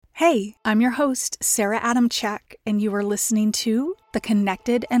Hey, I'm your host, Sarah Adamczyk, and you are listening to the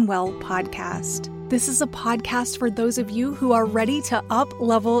Connected and Well podcast. This is a podcast for those of you who are ready to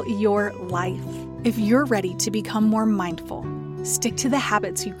up-level your life. If you're ready to become more mindful, stick to the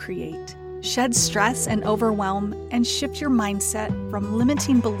habits you create, shed stress and overwhelm, and shift your mindset from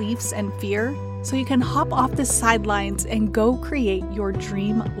limiting beliefs and fear so you can hop off the sidelines and go create your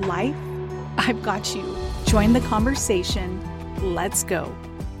dream life, I've got you. Join the conversation. Let's go.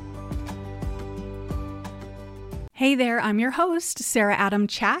 Hey there, I'm your host, Sarah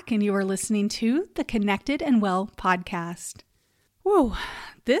Adamczyk, and you are listening to the Connected and Well podcast. Whoa,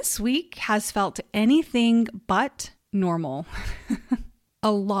 this week has felt anything but normal.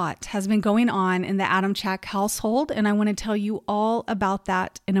 A lot has been going on in the Adamczyk household, and I want to tell you all about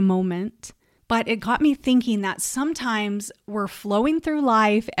that in a moment. But it got me thinking that sometimes we're flowing through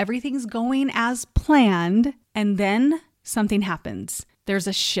life, everything's going as planned, and then something happens. There's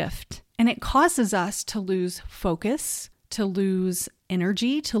a shift. And it causes us to lose focus, to lose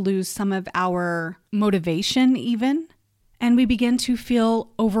energy, to lose some of our motivation even. And we begin to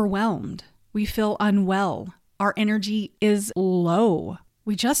feel overwhelmed. We feel unwell. Our energy is low.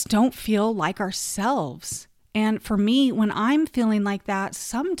 We just don't feel like ourselves. And for me, when I'm feeling like that,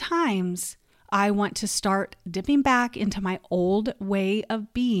 sometimes I want to start dipping back into my old way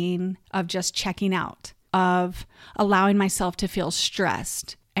of being, of just checking out, of allowing myself to feel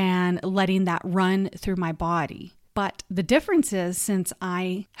stressed and letting that run through my body. But the difference is, since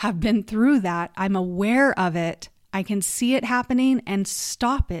I have been through that, I'm aware of it, I can see it happening and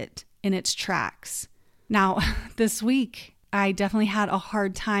stop it in its tracks. Now, this week, I definitely had a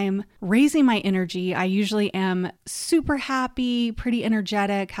hard time raising my energy. I usually am super happy, pretty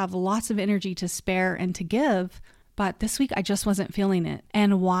energetic, have lots of energy to spare and to give. But this week, I just wasn't feeling it.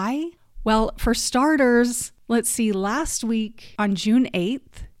 And why? Well, for starters, let's see, last week on June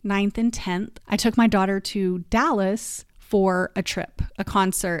 8th, 9th and 10th, I took my daughter to Dallas for a trip, a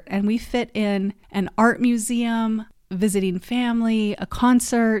concert, and we fit in an art museum, visiting family, a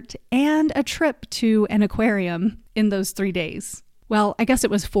concert, and a trip to an aquarium in those 3 days. Well, I guess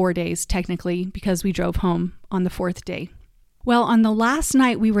it was 4 days technically because we drove home on the fourth day. Well, on the last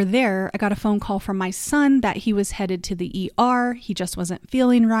night we were there, I got a phone call from my son that he was headed to the ER. He just wasn't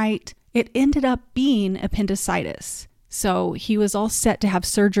feeling right. It ended up being appendicitis. So he was all set to have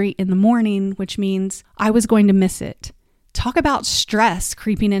surgery in the morning, which means I was going to miss it. Talk about stress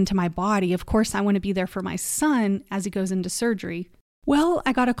creeping into my body. Of course, I want to be there for my son as he goes into surgery. Well,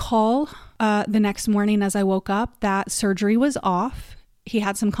 I got a call the next morning as I woke up that surgery was off. He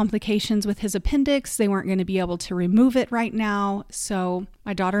had some complications with his appendix. They weren't going to be able to remove it right now. So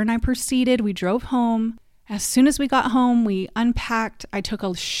my daughter and I proceeded. We drove home. As soon as we got home, we unpacked. I took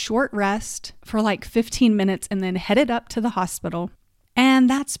a short rest for like 15 minutes and then headed up to the hospital. And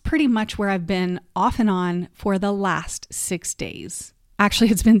that's pretty much where I've been off and on for the last 6 days.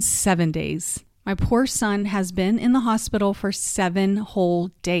 Actually, it's been 7 days. My poor son has been in the hospital for 7 whole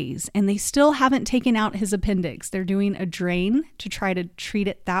days, and they still haven't taken out his appendix. They're doing a drain to try to treat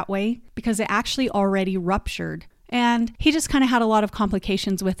it that way because it actually already ruptured. And he just kind of had a lot of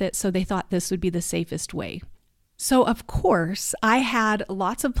complications with it, so they thought this would be the safest way. So, of course, I had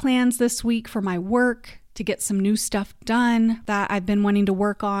lots of plans this week for my work to get some new stuff done that I've been wanting to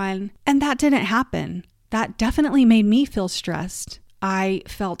work on, and that didn't happen. That definitely made me feel stressed. I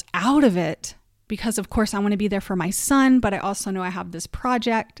felt out of it because, of course, I want to be there for my son, but I also know I have this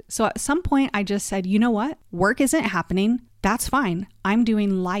project. So at some point, I just said, you know what? Work isn't happening. That's fine. I'm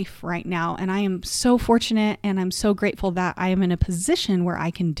doing life right now. And I am so fortunate and I'm so grateful that I am in a position where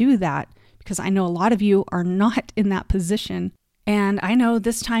I can do that because I know a lot of you are not in that position. And I know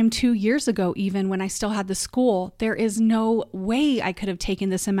this time 2 years ago, even when I still had the school, there is no way I could have taken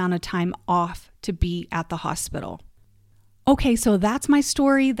this amount of time off to be at the hospital. Okay, so that's my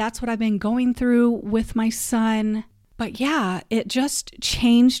story. That's what I've been going through with my son. But yeah, it just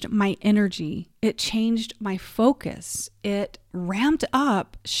changed my energy. It changed my focus. It ramped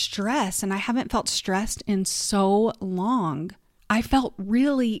up stress, and I haven't felt stressed in so long. I felt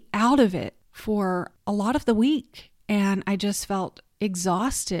really out of it for a lot of the week, and I just felt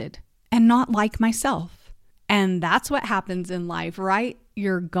exhausted and not like myself. And that's what happens in life, right?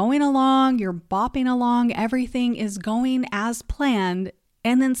 You're going along, you're bopping along, everything is going as planned,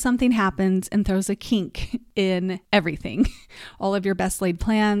 and then something happens and throws a kink in everything. All of your best laid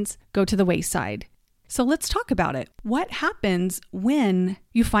plans go to the wayside. So let's talk about it. What happens when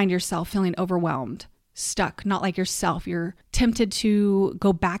you find yourself feeling overwhelmed, stuck, not like yourself? You're tempted to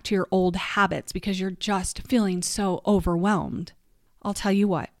go back to your old habits because you're just feeling so overwhelmed. I'll tell you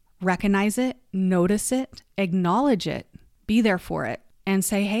what, recognize it, notice it, acknowledge it, be there for it. and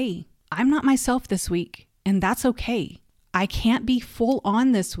say, hey, I'm not myself this week, and that's okay. I can't be full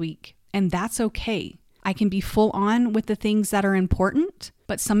on this week, and that's okay. I can be full on with the things that are important,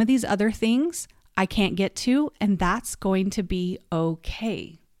 but some of these other things I can't get to, and that's going to be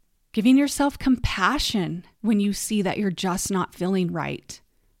okay. Giving yourself compassion when you see that you're just not feeling right,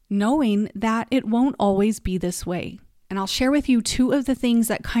 knowing that it won't always be this way. And I'll share with you 2 of the things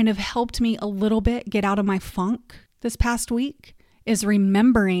that kind of helped me a little bit get out of my funk this past week is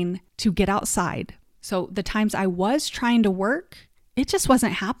remembering to get outside. So the times I was trying to work, it just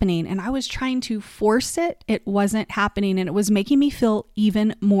wasn't happening. And I was trying to force it. It wasn't happening. And it was making me feel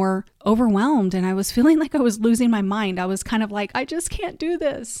even more overwhelmed. And I was feeling like I was losing my mind. I was kind of like, I just can't do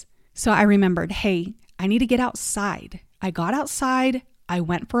this. So I remembered, hey, I need to get outside. I got outside. I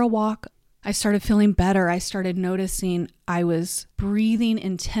went for a walk. I started feeling better. I started noticing I was breathing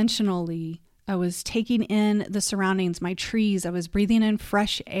intentionally. I was taking in the surroundings, my trees. I was breathing in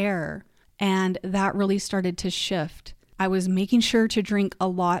fresh air. And that really started to shift. I was making sure to drink a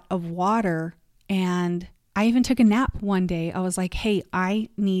lot of water. And I even took a nap one day. I was like, hey, I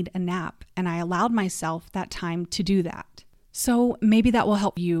need a nap. And I allowed myself that time to do that. So maybe that will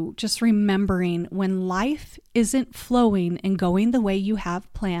help you, just remembering when life isn't flowing and going the way you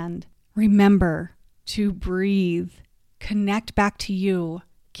have planned. Remember to breathe, connect back to you,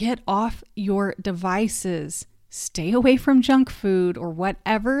 get off your devices, stay away from junk food or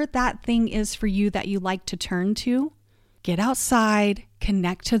whatever that thing is for you that you like to turn to. Get outside,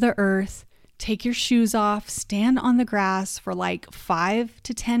 connect to the earth, take your shoes off, stand on the grass for like 5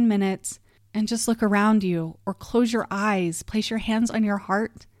 to 10 minutes and just look around you, or close your eyes, place your hands on your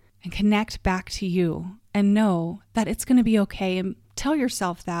heart and connect back to you and know that it's going to be okay. And tell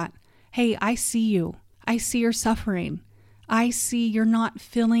yourself that, hey, I see you. I see your suffering. I see you're not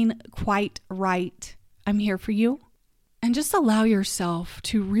feeling quite right. I'm here for you. And just allow yourself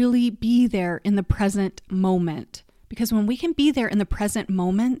to really be there in the present moment. Because when we can be there in the present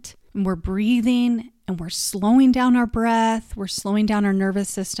moment and we're breathing and we're slowing down our breath, we're slowing down our nervous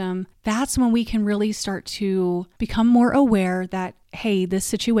system, that's when we can really start to become more aware that, hey, this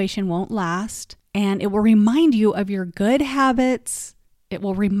situation won't last. And it will remind you of your good habits. It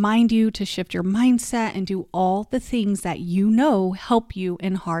will remind you to shift your mindset and do all the things that you know help you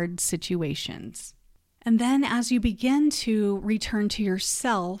in hard situations. And then as you begin to return to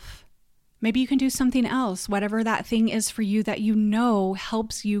yourself, maybe you can do something else, whatever that thing is for you that you know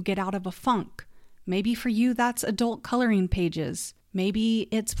helps you get out of a funk. Maybe for you, that's adult coloring pages. Maybe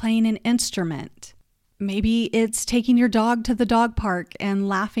it's playing an instrument. Maybe it's taking your dog to the dog park and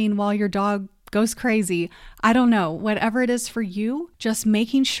laughing while your dog goes crazy. I don't know. Whatever it is for you, just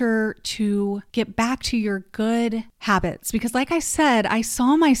making sure to get back to your good habits. Because like I said, I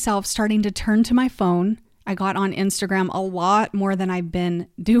saw myself starting to turn to my phone. I got on Instagram a lot more than I've been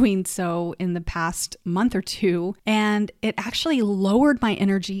doing so in the past month or 2. And it actually lowered my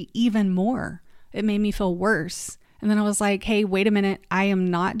energy even more. It made me feel worse. And then I was like, hey, wait a minute. I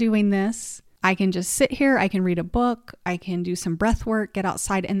am not doing this. I can just sit here. I can read a book. I can do some breath work, get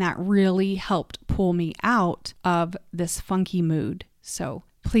outside. And that really helped pull me out of this funky mood. So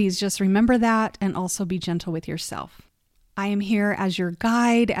please just remember that and also be gentle with yourself. I am here as your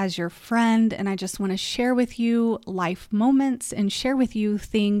guide, as your friend, and I just want to share with you life moments and share with you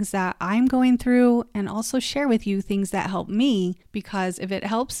things that I'm going through and also share with you things that help me, because if it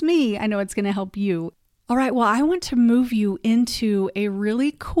helps me, I know it's going to help you. All right, well, I want to move you into a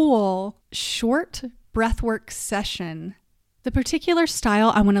really cool short breathwork session. The particular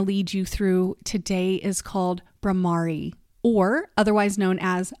style I want to lead you through today is called Brahmari, or otherwise known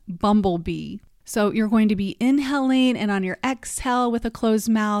as Bumblebee. So you're going to be inhaling, and on your exhale with a closed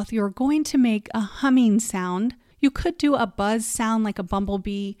mouth, you're going to make a humming sound. You could do a buzz sound like a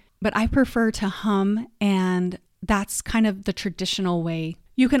bumblebee, but I prefer to hum, and that's kind of the traditional way.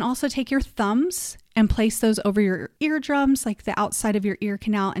 You can also take your thumbs and place those over your eardrums, like the outside of your ear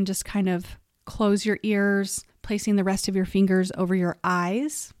canal, and just kind of close your ears, placing the rest of your fingers over your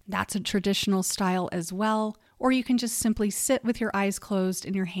eyes. That's a traditional style as well. Or you can just simply sit with your eyes closed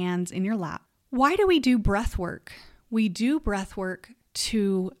and your hands in your lap. Why do we do breath work? We do breath work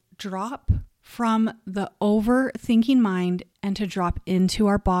to drop from the overthinking mind and to drop into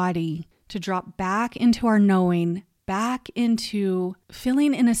our body, to drop back into our knowing, back into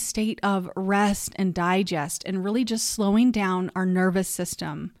feeling in a state of rest and digest and really just slowing down our nervous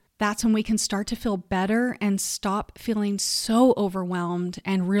system. That's when we can start to feel better and stop feeling so overwhelmed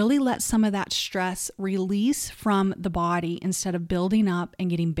and really let some of that stress release from the body instead of building up and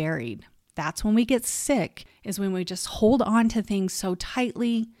getting buried. That's when we get sick, is when we just hold on to things so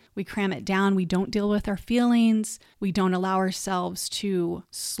tightly. We cram it down. We don't deal with our feelings. We don't allow ourselves to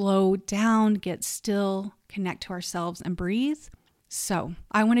slow down, get still, connect to ourselves, and breathe. So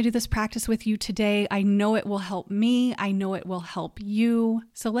I want to do this practice with you today. I know it will help me. I know it will help you.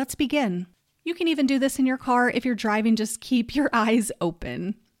 So let's begin. You can even do this in your car. If you're driving, just keep your eyes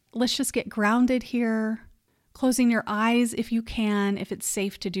open. Let's just get grounded here. Closing your eyes if you can, if it's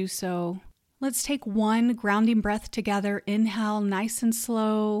safe to do so. Let's take one grounding breath together. Inhale nice and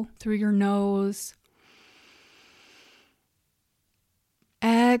slow through your nose.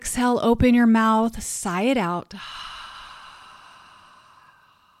 Exhale, open your mouth, sigh it out.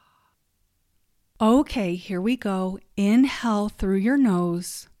 Okay, here we go. Inhale through your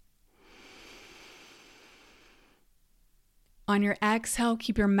nose. On your exhale,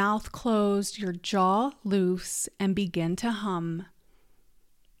 keep your mouth closed, your jaw loose, and begin to hum.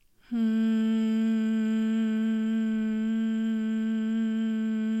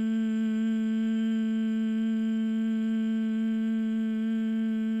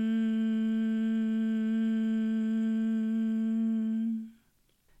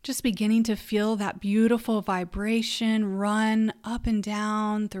 Just beginning to feel that beautiful vibration run up and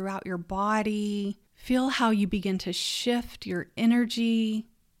down throughout your body. Feel how you begin to shift your energy.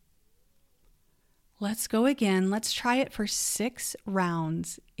 Let's go again. Let's try it for 6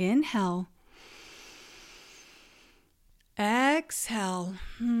 rounds. Inhale. Exhale.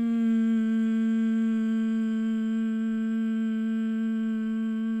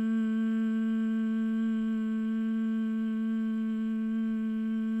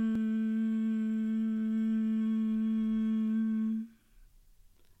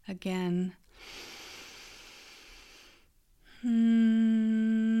 Again.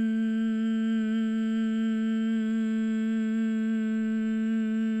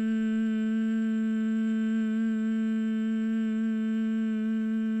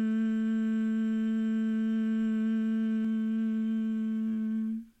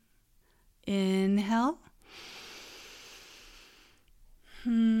 Inhale.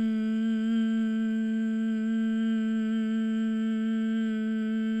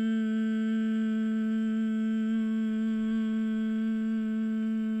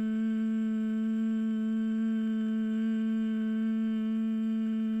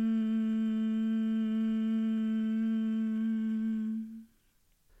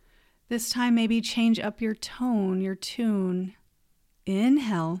 This time, maybe change up your tone, your tune.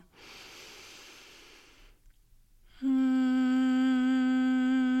 Inhale.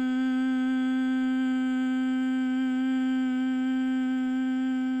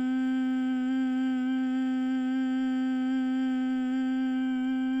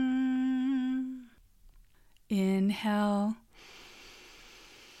 Inhale.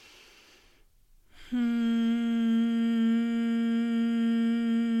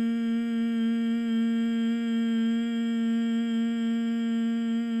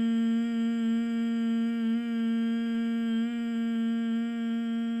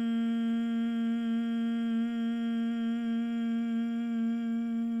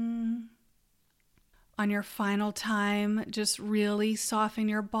 On your final time, just really soften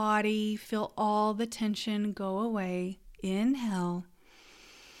your body. Feel all the tension go away. Inhale.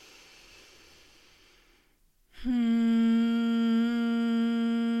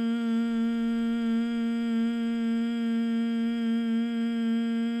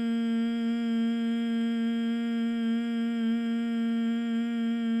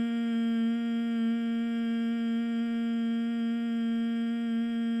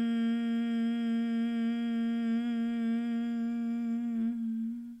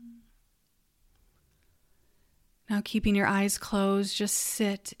 Now, keeping your eyes closed, just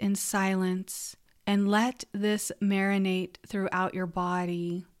sit in silence and let this marinate throughout your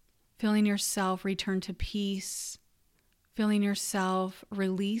body, feeling yourself return to peace, feeling yourself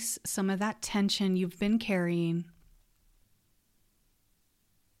release some of that tension you've been carrying.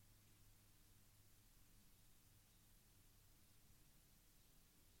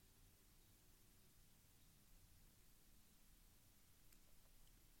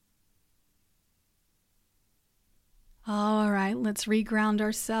 All right, let's reground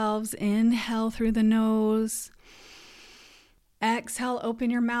ourselves. Inhale through the nose. Exhale, open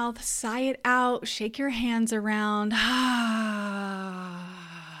your mouth, sigh it out, shake your hands around.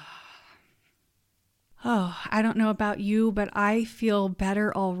 Oh, I don't know about you, but I feel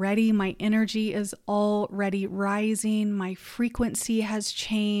better already. My energy is already rising. My frequency has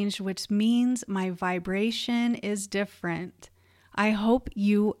changed, which means my vibration is different. I hope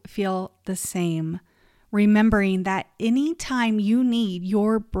you feel the same. Remembering that anytime you need,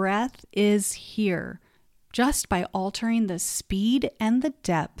 your breath is here. Just by altering the speed and the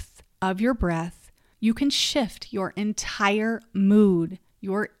depth of your breath, you can shift your entire mood,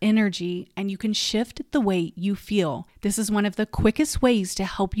 your energy, and you can shift the way you feel. This is one of the quickest ways to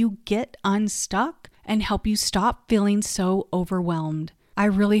help you get unstuck and help you stop feeling so overwhelmed. I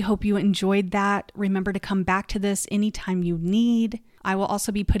really hope you enjoyed that. Remember to come back to this anytime you need. I will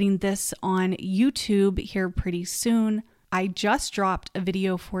also be putting this on YouTube here pretty soon. I just dropped a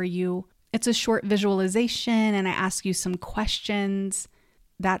video for you. It's a short visualization and I ask you some questions.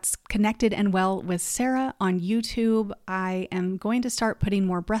 That's Connected and Well with Sarah on YouTube. I am going to start putting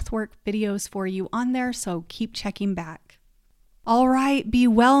more breathwork videos for you on there, so keep checking back. All right, be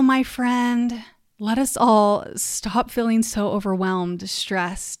well, my friend. Let us all stop feeling so overwhelmed,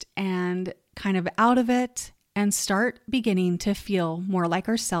 stressed, and kind of out of it, and start beginning to feel more like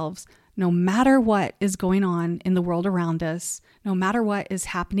ourselves, no matter what is going on in the world around us, no matter what is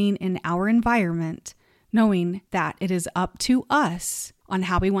happening in our environment, knowing that it is up to us on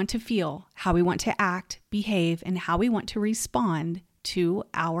how we want to feel, how we want to act, behave, and how we want to respond to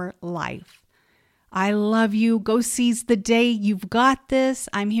our life. I love you. Go seize the day. You've got this.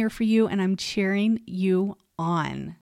 I'm here for you and I'm cheering you on.